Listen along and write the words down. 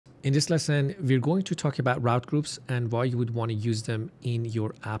In this lesson, we're going to talk about route groups and why you would want to use them in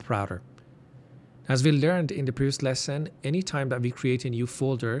your app router. As we learned in the previous lesson, anytime that we create a new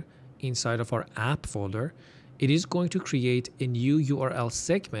folder inside of our app folder, it is going to create a new URL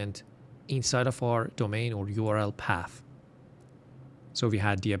segment inside of our domain or URL path. So we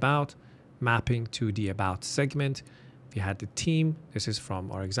had the about, mapping to the about segment. We had the theme. This is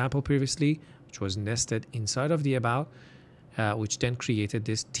from our example previously, which was nested inside of the about, which then created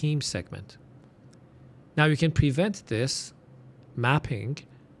this theme segment. Now you can prevent this mapping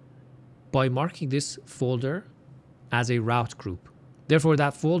by marking this folder as a route group. Therefore,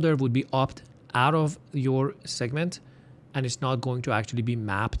 that folder would be opted out of your segment and it's not going to actually be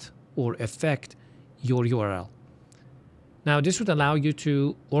mapped or affect your URL. Now, this would allow you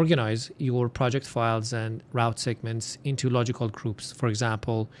to organize your project files and route segments into logical groups. For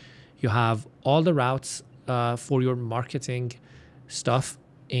example, you have all the routes for your marketing stuff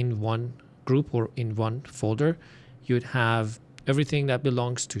in one group or in one folder. You'd have everything that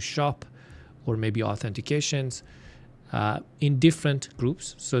belongs to shop or maybe authentications in different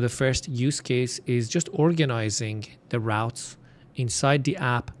groups. So the first use case is just organizing the routes inside the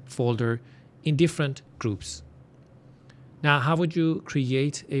app folder in different groups. Now, how would you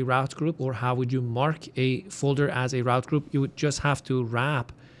create a route group or how would you mark a folder as a route group? You would just have to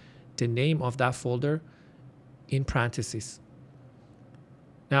wrap the name of that folder in parentheses.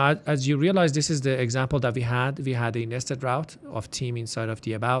 Now, as you realize, this is the example that we had. We had a nested route of theme inside of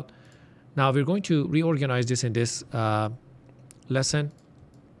the about. Now, we're going to reorganize this in this lesson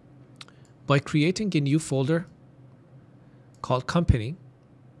by creating a new folder called company.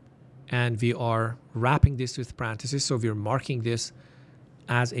 And we are wrapping this with parentheses. So we're marking this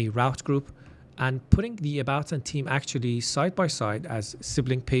as a route group and putting the about and theme actually side by side as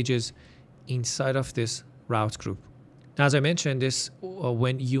sibling pages inside of this route group. Now, as I mentioned, this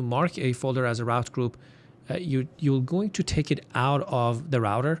when you mark a folder as a route group, you're going to take it out of the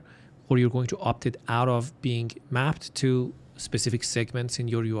router, or you're going to opt it out of being mapped to specific segments in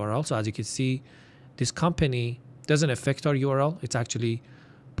your URL. So as you can see, this company doesn't affect our URL. It's actually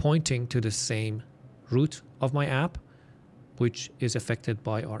pointing to the same root of my app, which is affected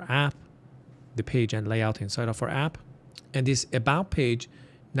by our app, the page and layout inside of our app. And this about page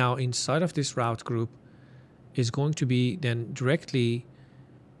now inside of this route group is going to be then directly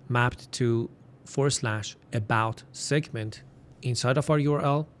mapped to /about segment inside of our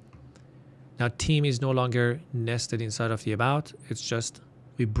URL. Now, theme is no longer nested inside of the about. It's just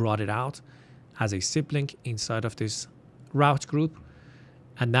we brought it out as a sibling inside of this route group.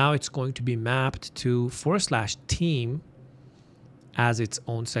 And now it's going to be mapped to /theme as its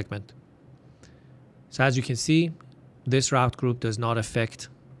own segment. So as you can see, this route group does not affect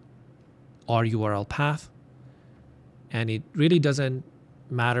our URL path. And it really doesn't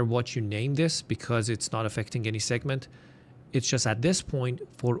matter what you name this because it's not affecting any segment. It's just at this point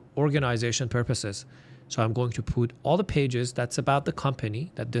for organization purposes. So I'm going to put all the pages that's about the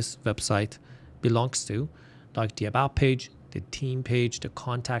company that this website belongs to, like the about page, the team page, the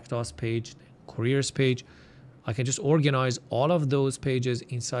contact us page, the careers page. I can just organize all of those pages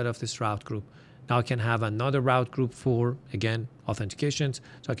inside of this route group. Now I can have another route group for, again, authentications.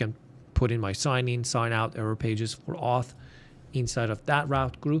 So I can put in my sign in, sign out error pages for auth inside of that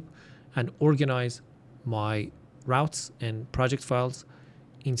route group and organize my routes and project files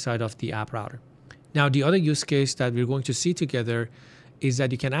inside of the app router. Now, the other use case that we're going to see together is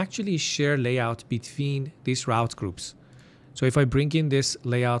that you can actually share layout between these route groups. So if I bring in this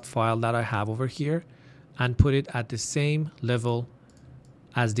layout file that I have over here and put it at the same level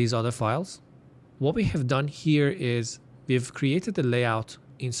as these other files, what we have done here is we've created the layout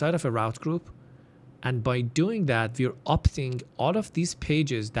inside of a route group. And by doing that, we're opting all of these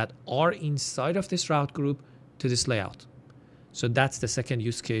pages that are inside of this route group to this layout. So that's the second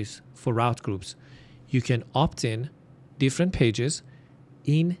use case for route groups. You can opt in different pages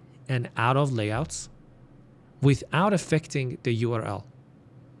in and out of layouts without affecting the URL.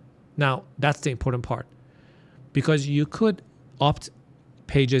 Now, that's the important part, because you could opt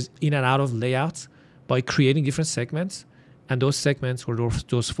pages in and out of layouts by creating different segments, and those segments or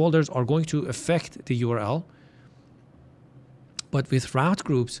those folders are going to affect the URL. But with route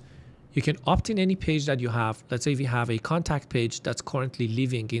groups, you can opt in any page that you have. Let's say we have a contact page that's currently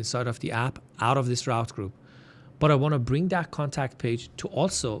living inside of the app out of this route group, but I want to bring that contact page to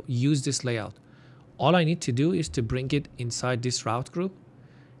also use this layout. All I need to do is to bring it inside this route group.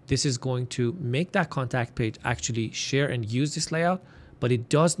 This is going to make that contact page actually share and use this layout, but it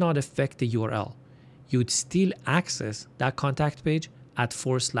does not affect the URL. You would still access that contact page at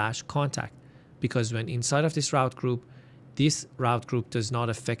 /contact, because when inside of this route group, this route group does not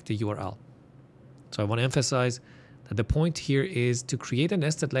affect the URL. So I want to emphasize that the point here is to create a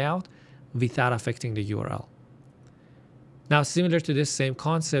nested layout without affecting the URL. Now, similar to this same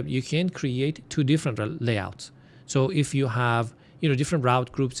concept, you can create two different layouts. So if you have different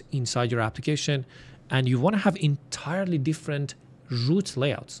route groups inside your application and you want to have entirely different root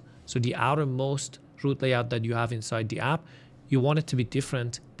layouts, so the outermost root layout that you have inside the app, you want it to be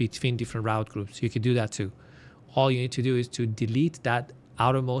different between different route groups. You can do that too. All you need to do is to delete that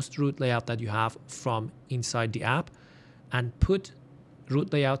outermost root layout that you have from inside the app and put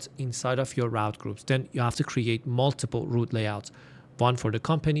root layouts inside of your route groups. Then you have to create multiple root layouts, one for the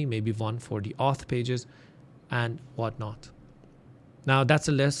company, maybe one for the auth pages and whatnot. Now that's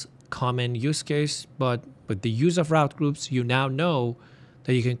a less common use case, but with the use of route groups, you now know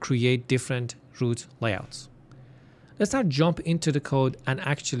that you can create different root layouts. Let's now jump into the code and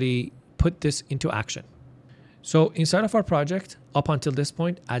actually put this into action. So inside of our project, up until this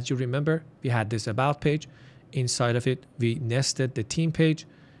point, as you remember, we had this about page. Inside of it, we nested the team page.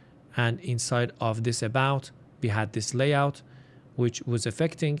 And inside of this about, we had this layout, which was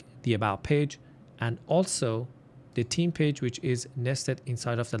affecting the about page and also the team page, which is nested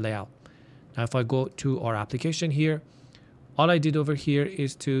inside of the layout. Now, if I go to our application here, all I did over here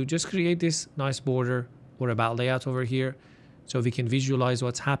is to just create this nice border or about layout over here so we can visualize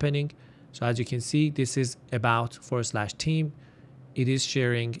what's happening. So as you can see, this is about/team. It is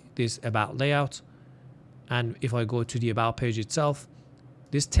sharing this about layout. And if I go to the about page itself,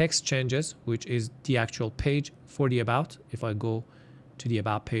 this text changes, which is the actual page for the about. If I go to the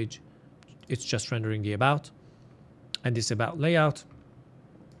about page, it's just rendering the about. And this about layout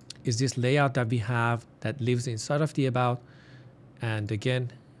is this layout that we have that lives inside of the about. And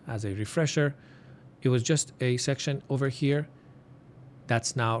again, as a refresher, it was just a section over here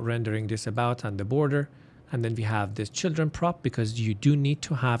that's now rendering this about and the border. And then we have this children prop because you do need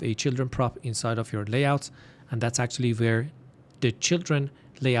to have a children prop inside of your layouts. And that's actually where the children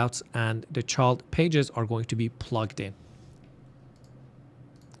layouts and the child pages are going to be plugged in.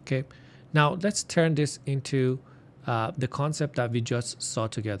 Okay, now let's turn this into the concept that we just saw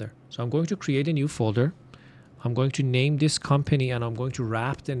together. So I'm going to create a new folder. I'm going to name this company and I'm going to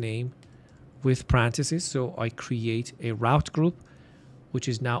wrap the name with parentheses. So I create a route group, which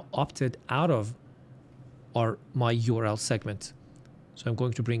is now opted out of my URL segment. So I'm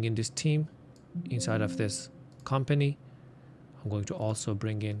going to bring in this team inside of this company. I'm going to also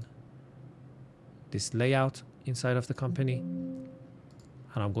bring in this layout inside of the company.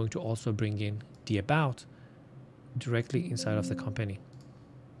 And I'm going to also bring in the about directly inside of the company.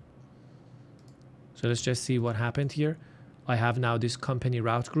 So let's just see what happened here. I have now this company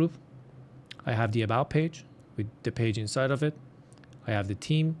route group. I have the about page with the page inside of it. I have the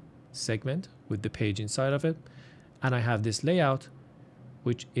team segment with the page inside of it. And I have this layout,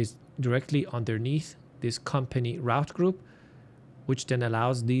 which is directly underneath this company route group, which then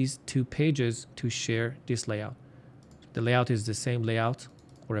allows these two pages to share this layout. The layout is the same layout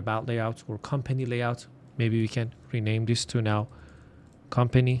or about layout or company layout. Maybe we can rename this to now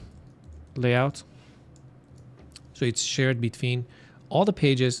company layout. So it's shared between all the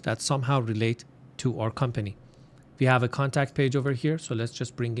pages that somehow relate to our company. We have a contact page over here. So let's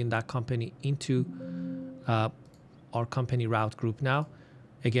just bring in that company into our company route group now.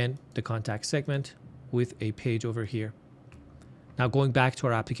 Again, the contact segment with a page over here. Now going back to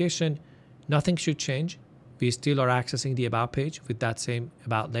our application, nothing should change. We still are accessing the about page with that same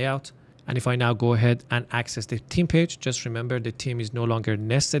about layout. And if I now go ahead and access the team page, just remember the team is no longer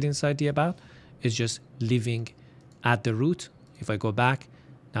nested inside the about. It's just living at the root. If I go back,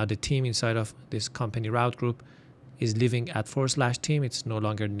 now the team inside of this company route group is living at /team. It's no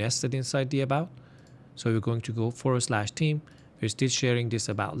longer nested inside the about. So we're going to go /team. We're still sharing this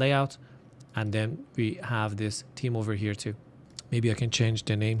about layout. And then we have this team over here too. Maybe I can change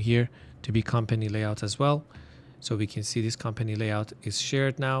the name here to be company layout as well. So we can see this company layout is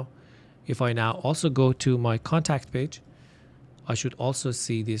shared now. If I now also go to my contact page, I should also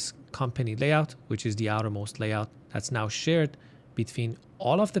see this company layout, which is the outermost layout that's now shared between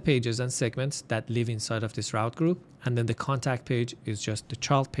all of the pages and segments that live inside of this route group. And then the contact page is just the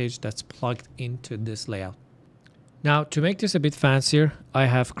child page that's plugged into this layout. Now, to make this a bit fancier, I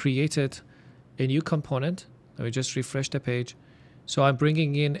have created a new component. Let me just refresh the page. So I'm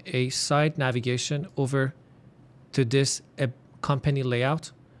bringing in a side navigation over to this company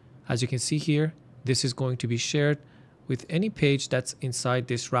layout. As you can see here, this is going to be shared with any page that's inside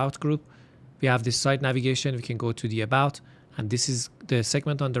this route group. We have this side navigation. We can go to the about, and this is the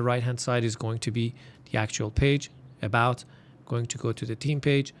segment on the right hand side is going to be the actual page about. Going to go to the team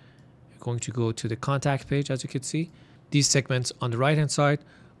page. We're going to go to the contact page, as you can see. These segments on the right hand side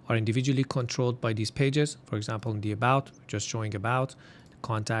are individually controlled by these pages. For example, in the about, we're just showing about, the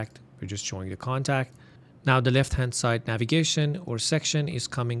contact, we're just showing the contact. Now the left hand side navigation or section is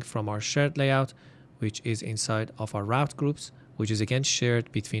coming from our shared layout, which is inside of our route groups, which is again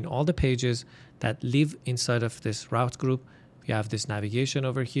shared between all the pages that live inside of this route group. We have this navigation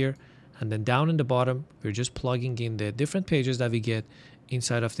over here, and then down in the bottom, we're just plugging in the different pages that we get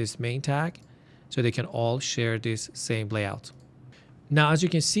inside of this main tag, so they can all share this same layout. Now, as you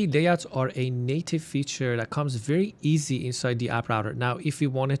can see, layouts are a native feature that comes very easy inside the app router. Now, if we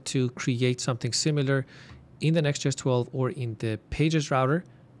wanted to create something similar in the NextJs 12 or in the pages router,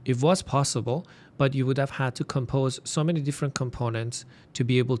 it was possible, but you would have had to compose so many different components to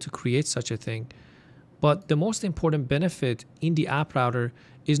be able to create such a thing. But the most important benefit in the app router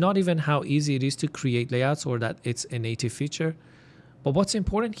is not even how easy it is to create layouts or that it's a native feature. But what's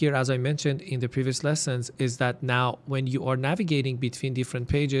important here, as I mentioned in the previous lessons, is that now when you are navigating between different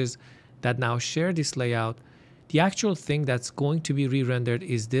pages that now share this layout, the actual thing that's going to be re-rendered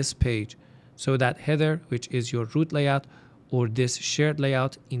is this page. So that header, which is your root layout, or this shared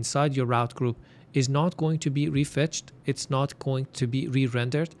layout inside your route group, is not going to be refetched. It's not going to be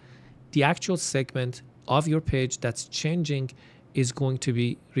re-rendered. The actual segment of your page that's changing is going to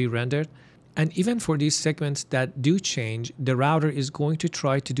be re-rendered. And even for these segments that do change, the router is going to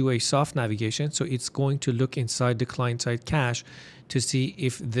try to do a soft navigation. So it's going to look inside the client-side cache to see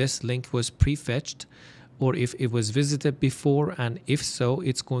if this link was prefetched or if it was visited before. And if so,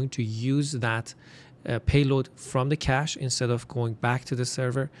 it's going to use that payload from the cache instead of going back to the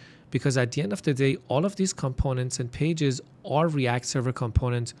server. Because at the end of the day, all of these components and pages are React Server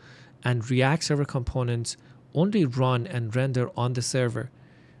components, and React Server components only run and render on the server.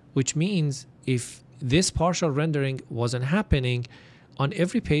 Which means if this partial rendering wasn't happening, on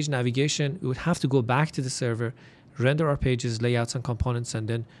every page navigation, we would have to go back to the server, render our pages, layouts, and components, and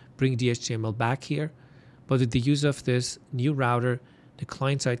then bring the HTML back here. But with the use of this new router, the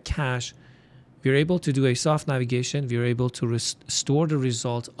client-side cache, we're able to do a soft navigation. We're able to store the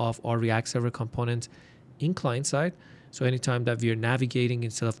result of our React Server component in client-side. So anytime that we're navigating,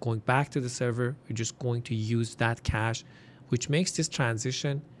 instead of going back to the server, we're just going to use that cache, which makes this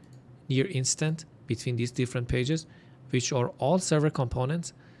transition near instant between these different pages, which are all server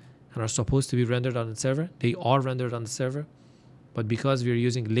components and are supposed to be rendered on the server. They are rendered on the server, but because we're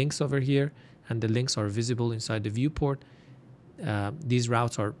using links over here and the links are visible inside the viewport, these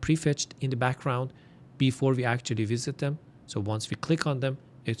routes are prefetched in the background before we actually visit them. So once we click on them,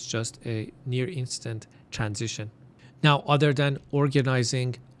 it's just a near instant transition. Now, other than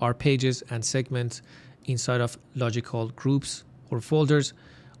organizing our pages and segments inside of logical groups or folders,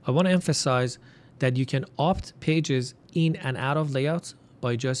 I want to emphasize that you can opt pages in and out of layouts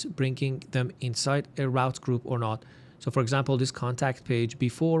by just bringing them inside a route group or not. So for example, this contact page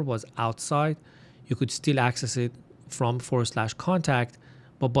before was outside. You could still access it from /contact,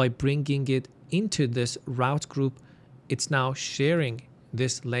 but by bringing it into this route group, it's now sharing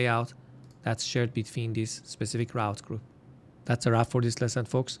this layout that's shared between this specific route group. That's a wrap for this lesson,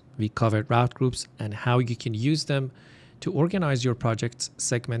 folks. We covered route groups and how you can use them to organize your projects,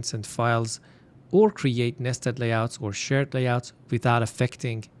 segments, and files, or create nested layouts or shared layouts without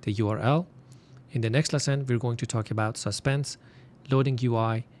affecting the URL. In the next lesson, we're going to talk about suspense, loading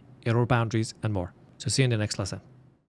UI, error boundaries, and more. So see you in the next lesson.